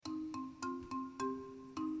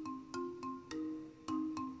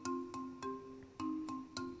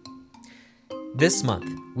This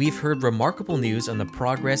month, we've heard remarkable news on the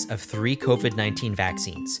progress of 3 COVID-19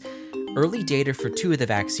 vaccines. Early data for 2 of the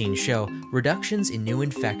vaccines show reductions in new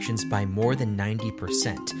infections by more than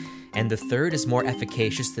 90%, and the third is more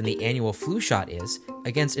efficacious than the annual flu shot is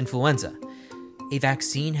against influenza. A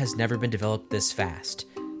vaccine has never been developed this fast,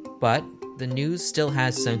 but the news still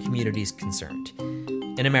has some communities concerned.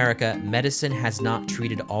 In America, medicine has not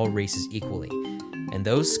treated all races equally, and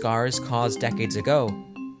those scars caused decades ago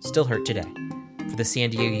still hurt today. For the San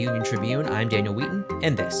Diego Union Tribune, I'm Daniel Wheaton,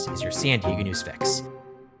 and this is your San Diego News Fix.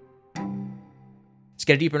 To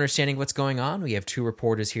get a deeper understanding of what's going on, we have 2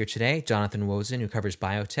 reporters here today, Jonathan Wozen, who covers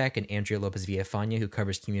biotech, and Andrea Lopez-Villafana, who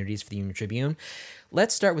covers communities for the Union Tribune.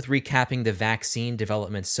 Let's start with recapping the vaccine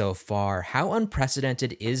development so far. How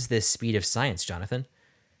unprecedented is this speed of science, Jonathan?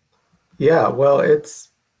 Yeah, well, it's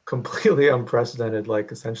completely unprecedented,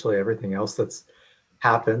 like essentially everything else that's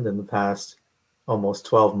happened in the past almost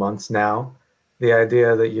 12 months now. The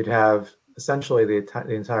idea that you'd have essentially the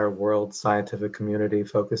entire world scientific community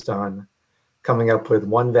focused on coming up with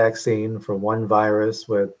one vaccine for one virus,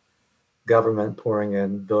 with government pouring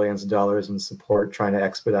in billions of dollars in support trying to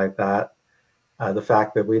expedite that. The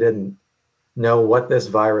fact that we didn't know what this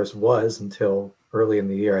virus was until early in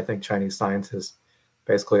the year. I think Chinese scientists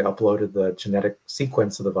basically uploaded the genetic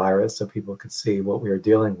sequence of the virus so people could see what we were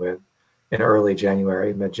dealing with in early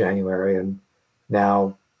January, mid-January. And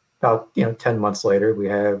now, about 10 months later, we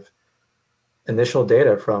have initial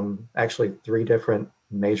data from actually 3 different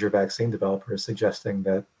major vaccine developers suggesting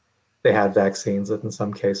that they had vaccines that in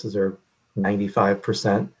some cases are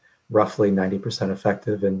 95%, roughly 90%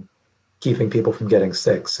 effective in keeping people from getting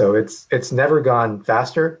sick. So it's never gone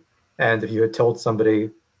faster. And if you had told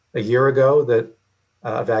somebody a year ago that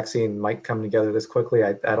a vaccine might come together this quickly,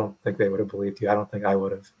 I don't think they would have believed you. I don't think I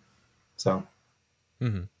would have. So.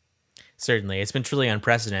 Mm-hmm. Certainly. It's been truly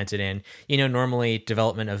unprecedented. And, normally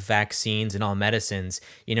development of vaccines and all medicines,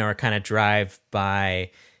 are kind of driven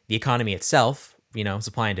by the economy itself,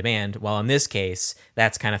 supply and demand. While in this case,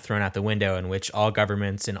 that's kind of thrown out the window, in which all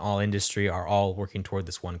governments and all industry are all working toward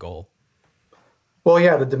this one goal. Well,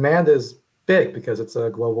 yeah, the demand is big because it's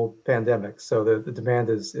a global pandemic. So the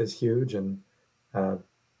demand is huge. And I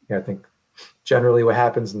think generally what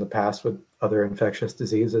happens in the past with other infectious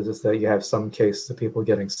diseases is that you have some cases of people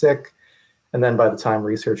getting sick. And then by the time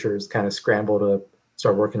researchers kind of scramble to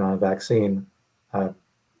start working on a vaccine,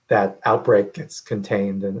 that outbreak gets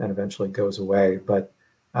contained and eventually goes away. But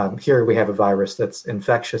here we have a virus that's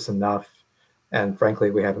infectious enough. And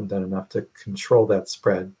frankly, we haven't done enough to control that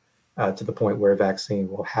spread to the point where a vaccine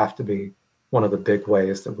will have to be one of the big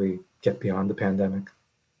ways that we get beyond the pandemic.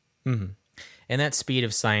 Mm-hmm. And that speed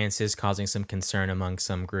of science is causing some concern among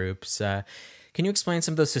some groups. Can you explain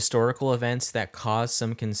some of those historical events that caused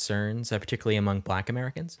some concerns, particularly among Black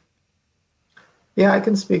Americans? Yeah, I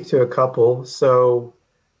can speak to a couple. So,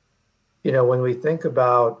 when we think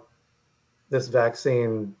about this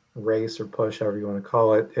vaccine race or push, however you want to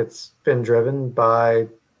call it, it's been driven by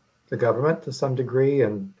the government to some degree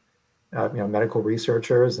and, medical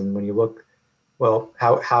researchers. And when you look, well,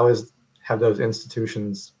 how have those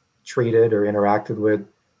institutions treated or interacted with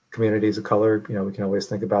communities of color? We can always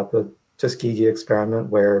think about the Tuskegee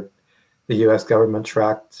experiment, where the U.S. government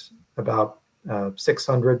tracked about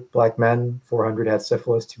 600 Black men, 400 had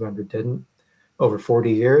syphilis, 200 didn't, over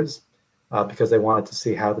 40 years, because they wanted to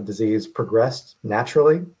see how the disease progressed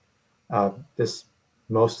naturally.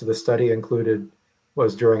 Most of the study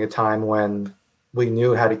was during a time when we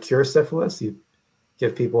knew how to cure syphilis. You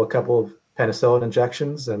give people a couple of penicillin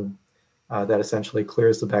injections, and that essentially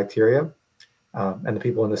clears the bacteria. And the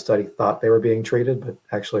people in the study thought they were being treated, but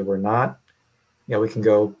actually were not. We can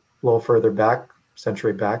go a little further back,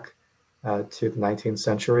 century back, to the 19th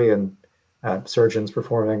century, and surgeons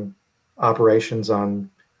performing operations on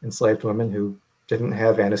enslaved women who didn't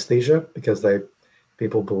have anesthesia because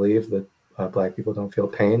people believe that Black people don't feel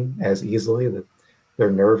pain as easily, that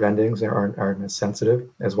their nerve endings aren't as sensitive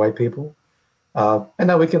as white people. And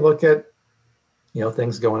then we can look at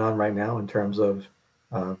things going on right now in terms of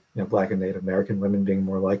Black and Native American women being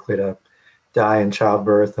more likely to die in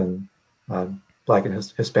childbirth, and Black and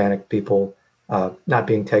Hispanic people not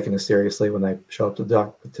being taken as seriously when they show up to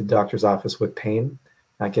the doctor's office with pain,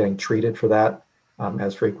 not getting treated for that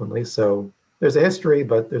as frequently. So there's a history,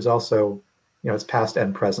 but there's also, it's past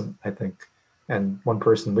and present, I think. And one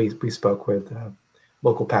person we spoke with,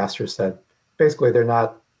 local pastor, said basically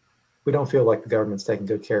we don't feel like the government's taking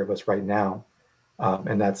good care of us right now.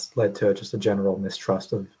 And that's led to just a general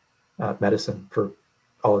mistrust of medicine for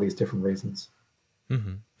all of these different reasons.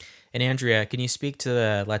 Mm-hmm. And Andrea, can you speak to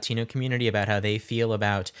the Latino community about how they feel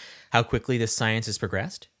about how quickly this science has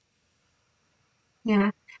progressed?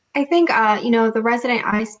 Yeah. I think, the resident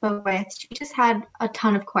I spoke with, she just had a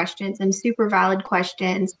ton of questions and super valid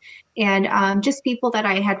questions. And just people that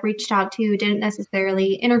I had reached out to didn't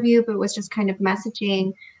necessarily interview, but was just kind of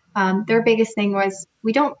messaging. Their biggest thing was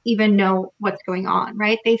we don't even know what's going on,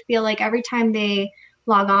 right? They feel like every time they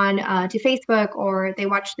log on to Facebook or they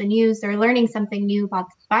watch the news, they're learning something new about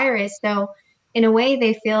this virus. So in a way,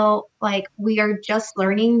 they feel like we are just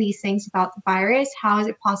learning these things about the virus. How is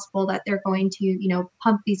it possible that they're going to,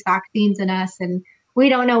 pump these vaccines in us and we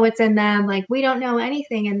don't know what's in them? Like, we don't know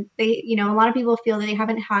anything. And they, a lot of people feel that they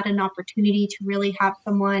haven't had an opportunity to really have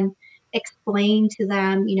someone explain to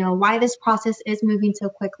them, why this process is moving so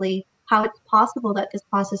quickly, how it's possible that this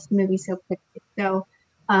process is moving so quickly. So,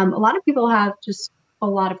 a lot of people have just a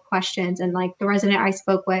lot of questions. And like the resident I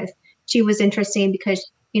spoke with, she was interesting because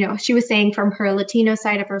she was saying from her Latino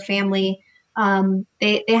side of her family,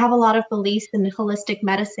 they have a lot of beliefs in holistic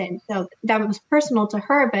medicine. So that was personal to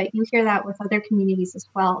her, but you hear that with other communities as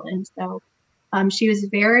well. And so she was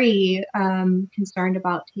very concerned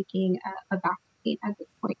about taking a vaccine at this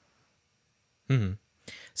point. Hmm.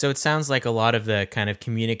 So it sounds like a lot of the kind of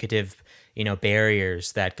communicative,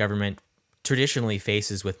 barriers that government traditionally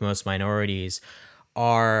faces with most minorities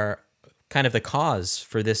are kind of the cause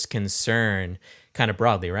for this concern, kind of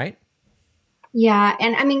broadly, right? Yeah,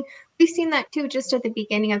 and I mean, we've seen that too just at the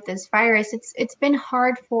beginning of this virus. It's been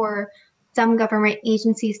hard for some government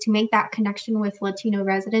agencies to make that connection with Latino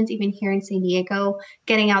residents, even here in San Diego,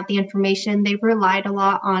 getting out the information. They've relied a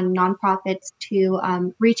lot on nonprofits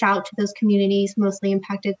to reach out to those communities mostly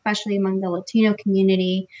impacted, especially among the Latino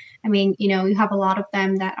community. I mean, you have a lot of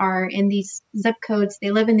them that are in these zip codes.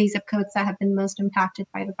 They live in these zip codes that have been most impacted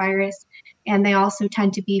by the virus, and they also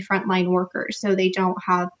tend to be frontline workers, so they don't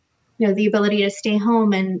have the ability to stay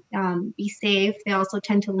home and be safe. They also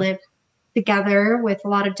tend to live together with a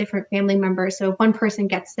lot of different family members. So if one person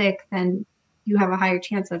gets sick, then you have a higher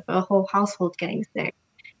chance of a whole household getting sick.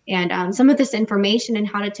 And some of this information and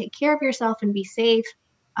how to take care of yourself and be safe,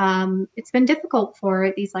 it's been difficult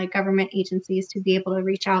for these like government agencies to be able to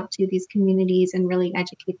reach out to these communities and really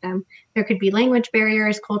educate them. There could be language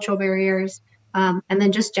barriers, cultural barriers, and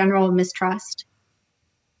then just general mistrust.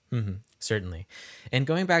 Hmm. Certainly. And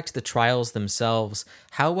going back to the trials themselves,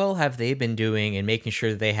 how well have they been doing in making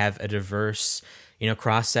sure that they have a diverse,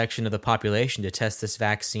 cross section of the population to test this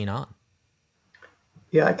vaccine on?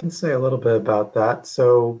 Yeah, I can say a little bit about that.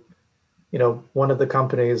 So, one of the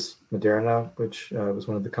companies, Moderna, which was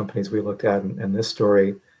one of the companies we looked at in this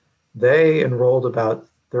story, they enrolled about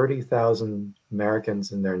 30,000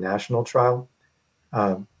 Americans in their national trial.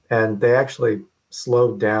 And they actually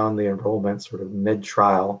slowed down the enrollment sort of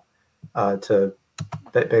mid-trial to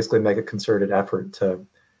basically make a concerted effort to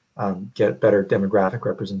get better demographic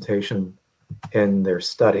representation in their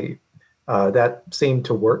study. That seemed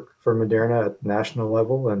to work for Moderna at the national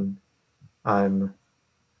level, and I'm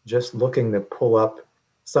just looking to pull up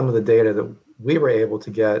some of the data that we were able to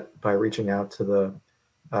get by reaching out to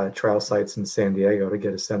the trial sites in San Diego to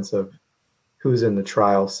get a sense of who's in the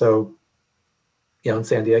trial. So, in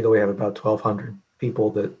San Diego, we have about 1,200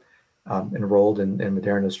 people that enrolled in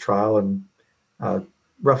Moderna's trial, and uh,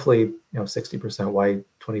 roughly 60% white,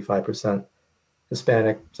 25%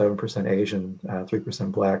 Hispanic, 7% Asian,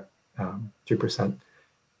 3% Black, 3%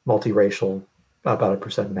 multiracial, about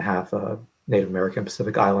 1.5% Native American,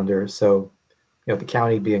 Pacific Islander. So, the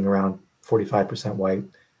county being around 45% white,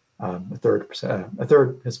 a third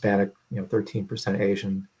Hispanic, 13%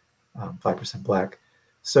 Asian, 5% Black.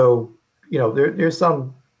 So, there's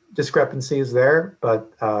some discrepancies there,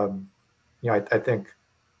 but I think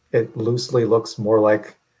it loosely looks more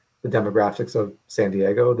like the demographics of San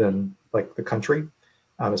Diego than like the country,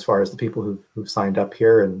 as far as the people who've signed up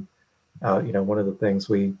here. And one of the things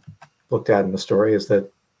we looked at in the story is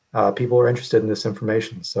that people are interested in this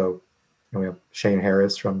information. So we have Shane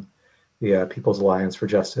Harris from the People's Alliance for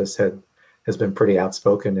Justice has been pretty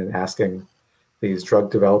outspoken in asking these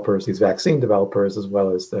drug developers, these vaccine developers, as well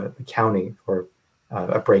as the county for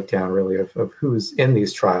a breakdown really of who's in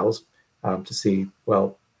these trials to see,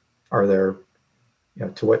 well, are there,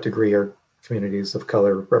 to what degree are communities of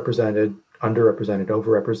color represented, underrepresented,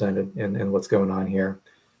 overrepresented in what's going on here.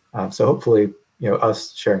 So hopefully,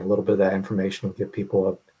 us sharing a little bit of that information will give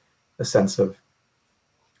people a sense of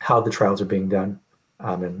how the trials are being done,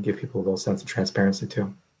 and give people a little sense of transparency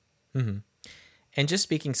too. Hmm. And just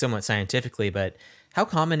speaking somewhat scientifically, but how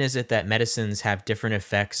common is it that medicines have different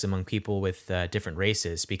effects among people with different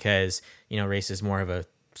races? Because, race is more of a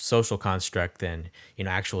social construct than,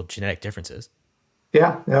 actual genetic differences.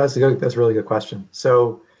 Yeah, no, that's a really good question.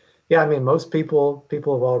 So, yeah, I mean, most people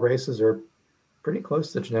of all races are pretty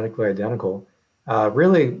close to genetically identical.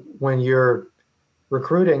 Really, when you're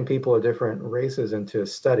recruiting people of different races into a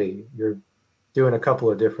study, you're doing a couple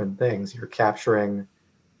of different things. You're capturing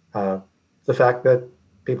uh, the fact that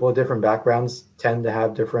people of different backgrounds tend to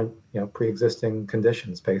have different, pre-existing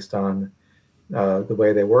conditions based on the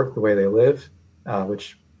way they work, the way they live,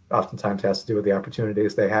 which oftentimes has to do with the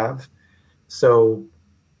opportunities they have. So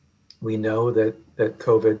we know that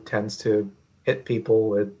COVID tends to hit people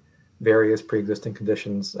with various pre-existing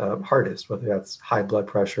conditions hardest, whether that's high blood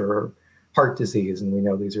pressure or heart disease, and we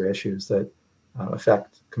know these are issues that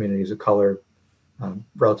affect communities of color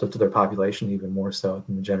relative to their population even more so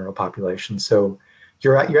than the general population. So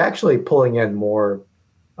you're actually pulling in more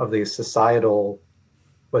of these societal,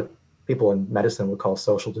 what people in medicine would call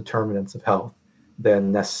social determinants of health,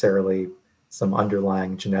 than necessarily some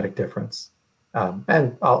underlying genetic difference.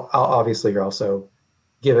 And obviously, you're also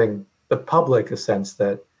giving the public a sense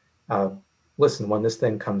that, listen, when this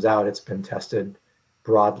thing comes out, it's been tested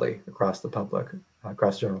broadly across the public,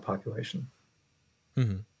 across the general population.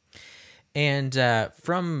 Mm-hmm. And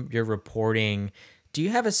from your reporting, do you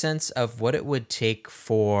have a sense of what it would take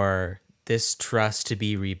for this trust to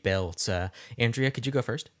be rebuilt? Andrea, could you go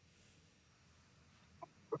first?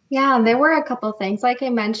 Yeah, there were a couple of things. Like I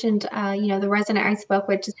mentioned, the resident I spoke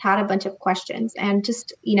with just had a bunch of questions, and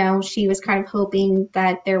just, she was kind of hoping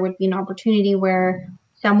that there would be an opportunity where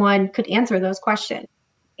someone could answer those questions.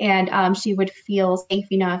 And she would feel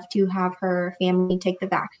safe enough to have her family take the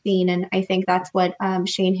vaccine. And I think that's what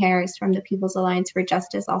Shane Harris from the People's Alliance for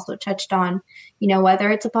Justice also touched on, whether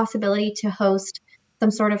it's a possibility to host some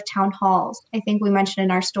sort of town halls. I think we mentioned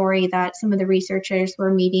in our story that some of the researchers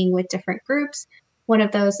were meeting with different groups, one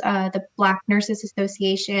of those, the Black Nurses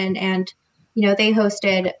Association, and they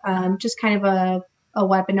hosted just kind of a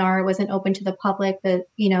webinar. It wasn't open to the public, but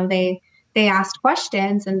they asked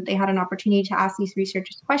questions and they had an opportunity to ask these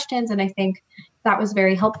researchers questions, and I think that was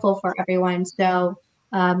very helpful for everyone. So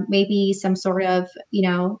maybe some sort of,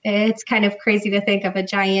 it's kind of crazy to think of a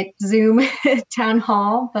giant Zoom town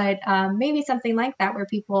hall, but maybe something like that where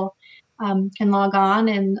people can log on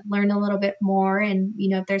and learn a little bit more. And,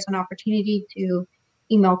 if there's an opportunity to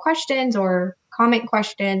email questions or comment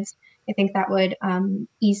questions, I think that would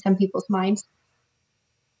ease some people's minds.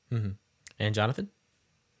 Mm-hmm. And Jonathan?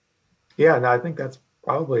 Yeah, no, I think that's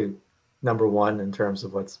probably number one in terms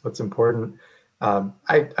of what's important.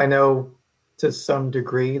 I know to some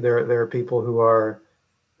degree there are people who are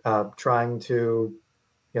trying to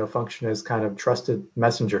function as kind of trusted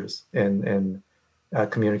messengers in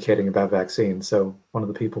communicating about vaccines. So one of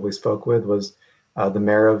the people we spoke with was the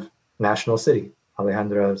mayor of National City,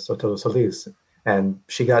 Alejandra Soto Solis, and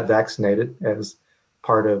she got vaccinated as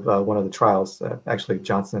part of one of the trials, actually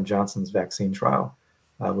Johnson and Johnson's vaccine trial,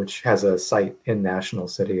 which has a site in National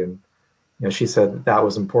City. And she said that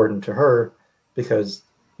was important to her because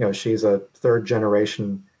she's a third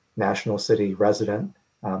generation National City resident,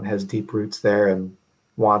 has deep roots there, and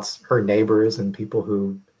wants her neighbors and people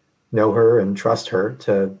who know her and trust her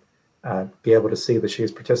to be able to see that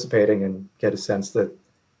she's participating and get a sense that,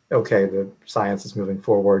 okay, the science is moving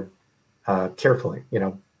forward carefully.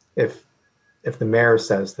 If the mayor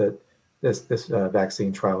says that this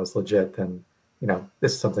vaccine trial is legit, then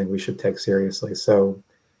this is something we should take seriously. So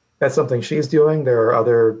that's something she's doing. There are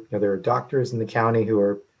other, there are doctors in the county who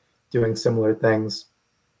are doing similar things,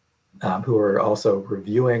 who are also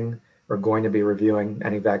reviewing or going to be reviewing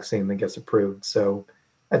any vaccine that gets approved. So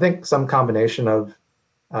I think some combination of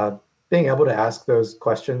being able to ask those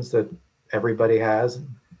questions that everybody has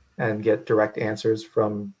and get direct answers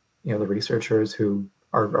from the researchers who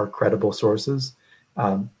are credible sources,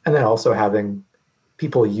 and then also having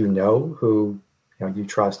people who you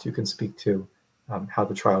trust, you can speak to how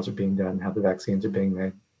the trials are being done, how the vaccines are being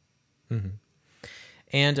made. Mm-hmm.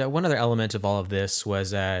 And one other element of all of this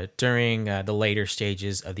was during the later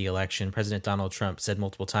stages of the election, President Donald Trump said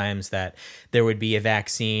multiple times that there would be a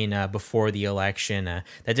vaccine before the election. That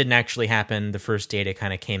didn't actually happen. The first data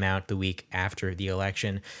kind of came out the week after the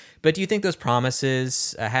election. But do you think those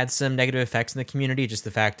promises had some negative effects in the community? Just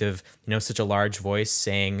the fact of such a large voice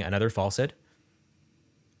saying another falsehood?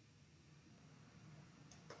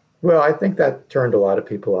 Well, I think that turned a lot of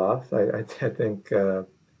people off. I think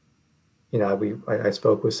I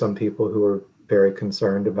spoke with some people who were very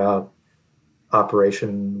concerned about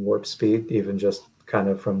Operation Warp Speed, even just kind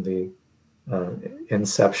of from the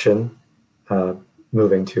inception, uh,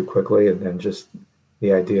 moving too quickly, and then just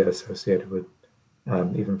the idea associated with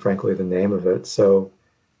even frankly the name of it. So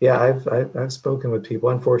yeah, I've spoken with people.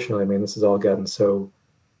 Unfortunately, I mean, this has all gotten so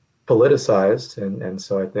politicized, and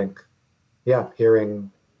so I think, yeah,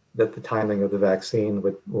 hearing that the timing of the vaccine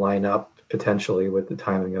would line up potentially with the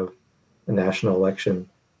timing of a national election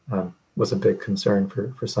was a big concern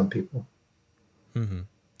for some people. Mm-hmm.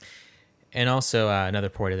 And also, another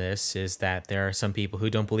point of this is that there are some people who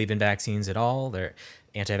don't believe in vaccines at all. They're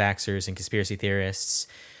anti-vaxxers and conspiracy theorists.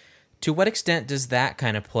 To what extent does that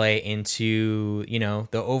kind of play into,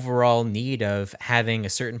 the overall need of having a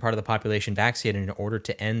certain part of the population vaccinated in order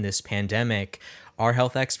to end this pandemic? Are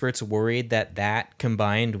health experts worried that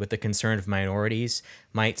combined with the concern of minorities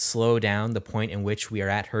might slow down the point in which we are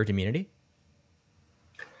at herd immunity?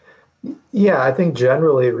 Yeah, I think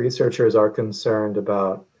generally researchers are concerned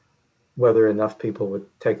about whether enough people would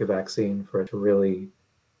take a vaccine for it to really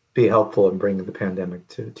be helpful in bringing the pandemic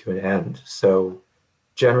to an end. So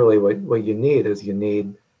generally what you need is you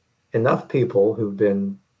need enough people who've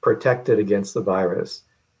been protected against the virus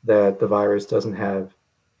that the virus doesn't have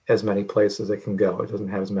as many places it can go. It doesn't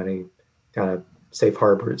have as many kind of safe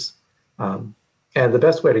harbors. And the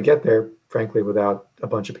best way to get there, frankly, without a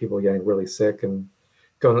bunch of people getting really sick and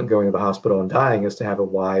going to the hospital and dying, is to have a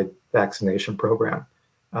wide vaccination program.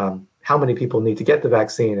 How many people need to get the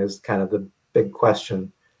vaccine is kind of the big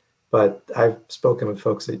question. But I've spoken with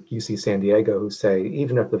folks at UC San Diego who say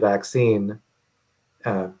even if the vaccine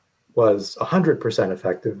was 100%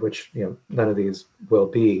 effective, which none of these will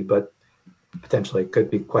be, but potentially could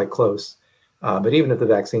be quite close. But even if the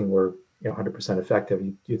vaccine were 100% effective,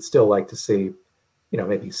 you'd still like to see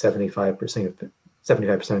maybe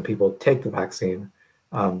 75% of people take the vaccine.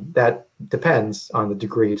 That depends on the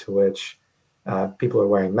degree to which people are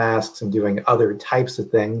wearing masks and doing other types of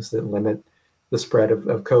things that limit the spread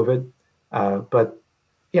of COVID. But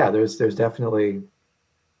yeah, there's definitely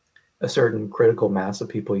a certain critical mass of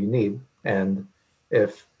people you need. And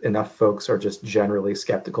if enough folks are just generally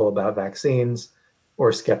skeptical about vaccines,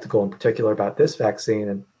 or skeptical in particular about this vaccine,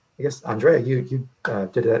 and I guess, Andrea, you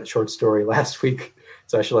did that short story last week,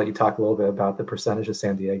 so I should let you talk a little bit about the percentage of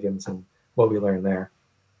San Diegans and what we learned there.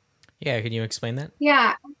 Yeah, can you explain that?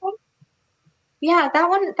 Yeah, that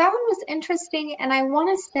one was interesting, and I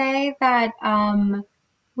want to say that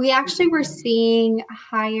we actually were seeing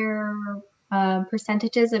higher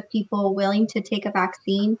percentages of people willing to take a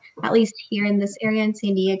vaccine, at least here in this area in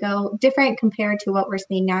San Diego, different compared to what we're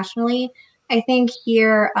seeing nationally. I think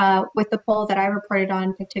here with the poll that I reported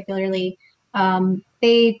on particularly,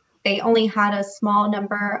 they only had a small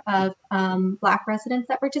number of Black residents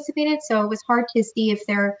that participated, so it was hard to see if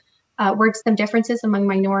there were some differences among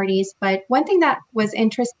minorities. But one thing that was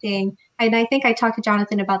interesting, and I think I talked to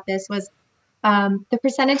Jonathan about this, was the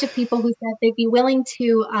percentage of people who said they'd be willing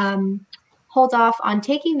to hold off on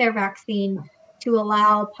taking their vaccine to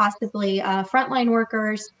allow possibly frontline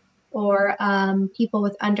workers or people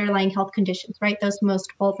with underlying health conditions, right? Those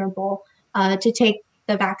most vulnerable to take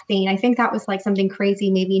the vaccine. I think that was like something crazy,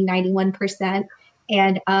 maybe 91%.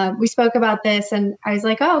 And we spoke about this, and I was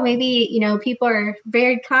like, oh, maybe, people are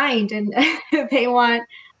very kind and they want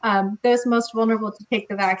those most vulnerable to take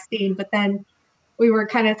the vaccine. But then we were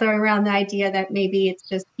kind of throwing around the idea that maybe it's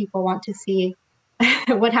just people want to see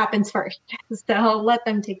what happens first. So let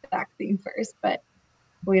them take the vaccine first, but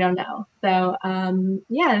we don't know. So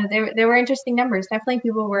yeah, there were interesting numbers. Definitely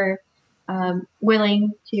people were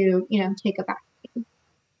willing to, take a vaccine.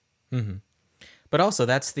 Mm-hmm. But also,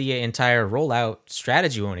 that's the entire rollout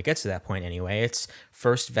strategy when it gets to that point anyway. It's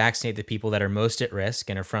first vaccinate the people that are most at risk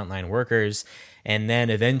and are frontline workers, and then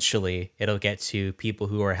eventually it'll get to people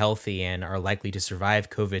who are healthy and are likely to survive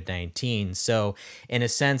COVID-19. So in a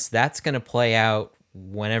sense, that's going to play out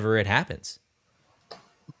whenever it happens.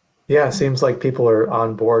 Yeah, it seems like people are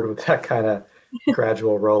on board with that kind of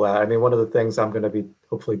gradual rollout. I mean, one of the things I'm going to be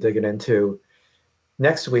hopefully digging into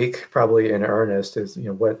next week, probably in earnest, is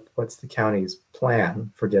what's the county's plan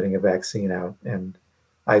for getting a vaccine out? And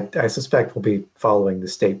I suspect we'll be following the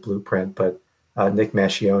state blueprint, but Nick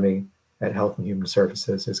Mascione at Health and Human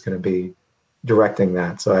Services is going to be directing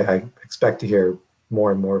that. So I expect to hear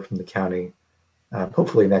more and more from the county,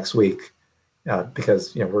 hopefully next week,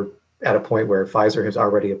 because we're at a point where Pfizer has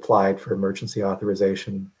already applied for emergency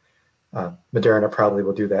authorization. Moderna probably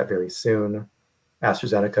will do that very soon.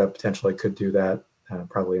 AstraZeneca potentially could do that.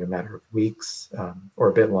 Probably in a matter of weeks or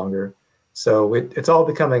a bit longer. So it's all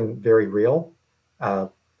becoming very real.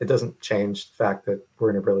 It doesn't change the fact that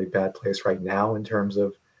we're in a really bad place right now in terms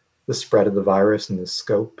of the spread of the virus and the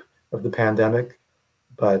scope of the pandemic.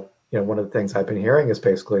 But one of the things I've been hearing is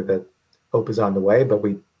basically that hope is on the way, but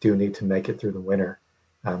we do need to make it through the winter.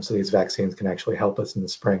 So these vaccines can actually help us in the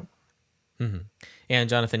spring. Mm-hmm. And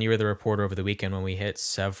Jonathan, you were the reporter over the weekend when we hit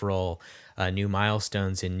several new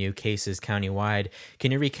milestones in new cases countywide.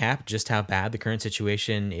 Can you recap just how bad the current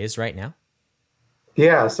situation is right now?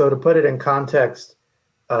 Yeah, so to put it in context,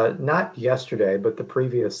 Not yesterday, but the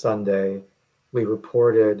previous Sunday, we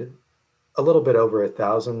reported a little bit over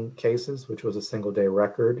 1,000 cases, which was a single day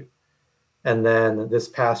record. And then this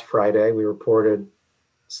past Friday, we reported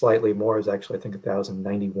slightly more, is actually, I think,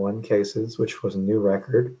 1,091 cases, which was a new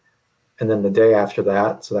record. And then the day after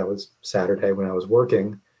that, so that was Saturday when I was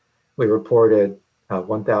working, we reported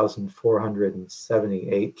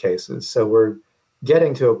 1,478 cases. So we're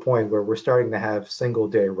getting to a point where we're starting to have single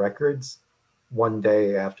day records one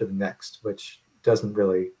day after the next, which doesn't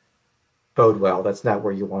really bode well. That's not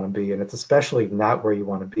where you want to be. And it's especially not where you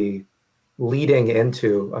want to be leading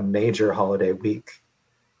into a major holiday week.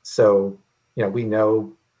 So, we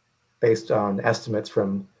know based on estimates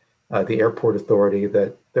from the airport authority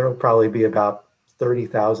that there will probably be about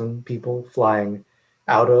 30,000 people flying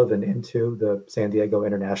out of and into the San Diego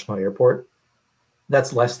International Airport.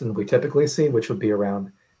 That's less than we typically see, which would be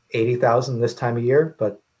around 80,000 this time of year,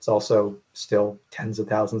 but it's also still tens of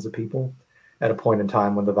thousands of people at a point in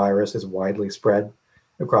time when the virus is widely spread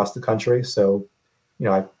across the country. So,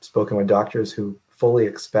 I've spoken with doctors who fully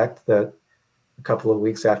expect that a couple of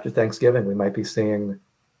weeks after Thanksgiving, we might be seeing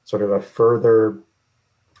sort of a further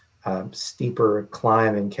steeper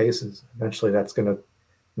climb in cases. Eventually, that's going to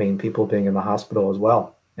mean people being in the hospital as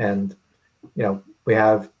well. And, we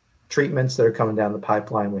have treatments that are coming down the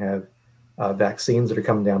pipeline. We have vaccines that are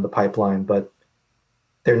coming down the pipeline, but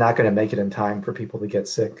they're not going to make it in time for people to get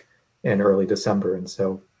sick in early December. And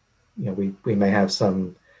so, we may have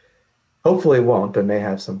some, hopefully won't, but may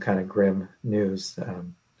have some kind of grim news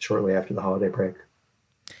shortly after the holiday break.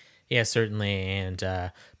 Yeah, certainly. And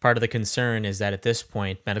part of the concern is that at this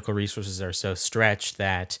point, medical resources are so stretched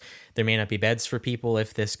that there may not be beds for people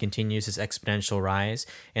if this continues this exponential rise.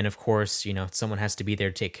 And of course, someone has to be there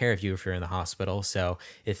to take care of you if you're in the hospital. So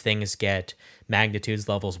if things get magnitudes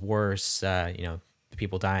levels worse, the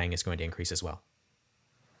people dying is going to increase as well.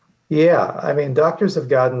 Yeah, I mean, doctors have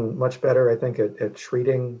gotten much better, I think, at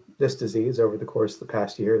treating this disease over the course of the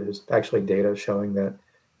past year. There's actually data showing that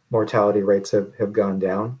mortality rates have gone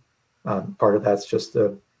down. Part of that's just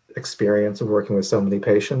the experience of working with so many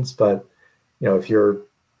patients. But, if you're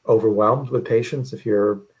overwhelmed with patients, if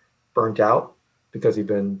you're burnt out because you've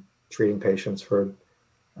been treating patients for,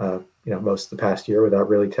 most of the past year without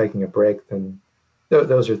really taking a break, then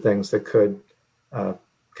those are things that could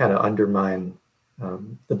kind of undermine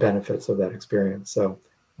the benefits of that experience. So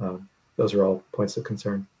those are all points of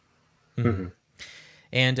concern. Mm-hmm.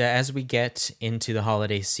 And as we get into the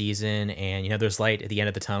holiday season and, there's light at the end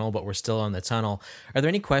of the tunnel, but we're still in the tunnel, are there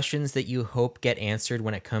any questions that you hope get answered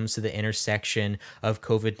when it comes to the intersection of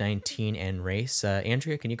COVID-19 and race?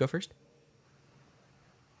 Andrea, can you go first?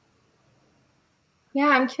 Yeah,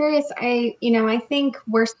 I'm curious. I think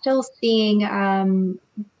we're still seeing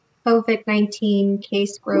COVID-19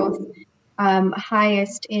 case growth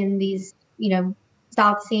highest in these,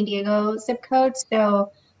 South San Diego zip codes.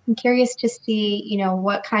 So I'm curious to see,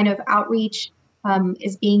 what kind of outreach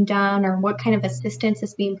is being done or what kind of assistance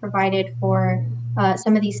is being provided for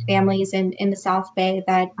some of these families in the South Bay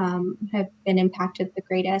that have been impacted the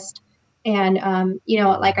greatest. And,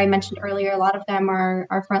 like I mentioned earlier, a lot of them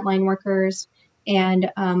are frontline workers and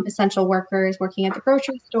essential workers working at the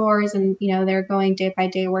grocery stores, and, they're going day by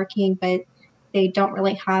day working, but they don't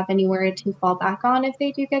really have anywhere to fall back on if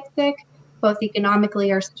they do get sick, both economically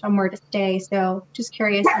or somewhere to stay. So just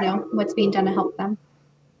curious, what's being done to help them.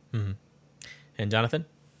 Mm-hmm. And Jonathan?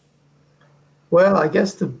 Well, I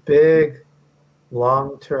guess the big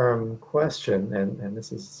long-term question, and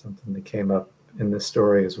this is something that came up in this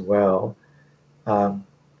story as well.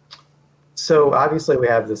 So obviously we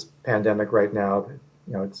have this pandemic right now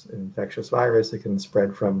that, it's an infectious virus. It can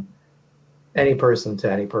spread from any person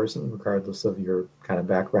to any person, regardless of your kind of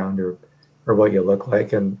background or what you look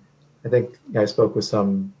like. And I think I spoke with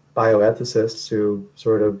some bioethicists who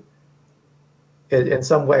sort of, in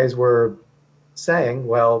some ways, were saying,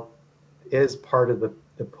 well, is part of the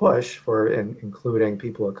push for including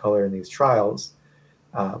people of color in these trials,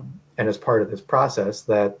 and as part of this process,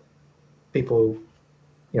 that people,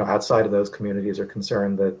 outside of those communities are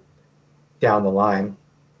concerned that down the line,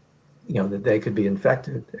 that they could be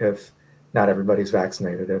infected if not everybody's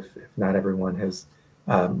vaccinated, if not everyone has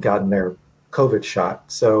gotten their COVID shot.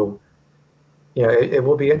 So, it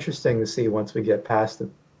will be interesting to see once we get past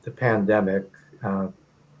the pandemic,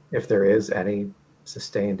 if there is any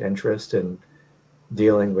sustained interest in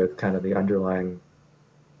dealing with kind of the underlying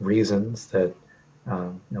reasons that,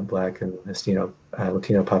 Black and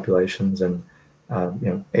Latino populations and,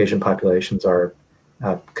 Asian populations are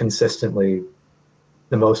consistently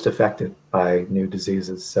the most affected by new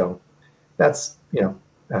diseases. So that's,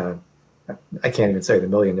 I can't even say the $1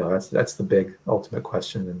 million. That's the big ultimate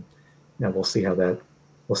question, and we'll see how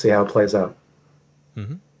it plays out.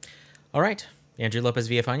 Mm-hmm. All right, Andrew Lopez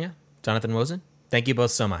Villafana, Jonathan Wozen, thank you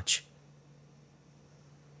both so much.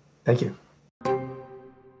 Thank you.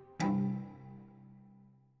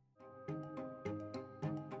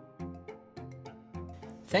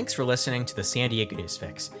 Thanks for listening to the San Diego News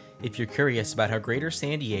Fix. If you're curious about how Greater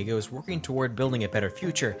San Diego is working toward building a better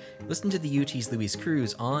future, listen to the UT's Luis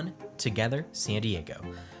Cruz on Together San Diego.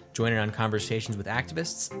 Join in on conversations with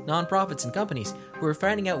activists, nonprofits, and companies who are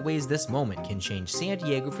finding out ways this moment can change San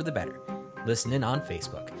Diego for the better. Listen in on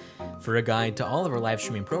Facebook. For a guide to all of our live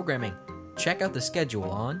streaming programming, check out the schedule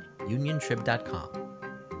on uniontrib.com.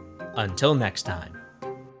 Until next time.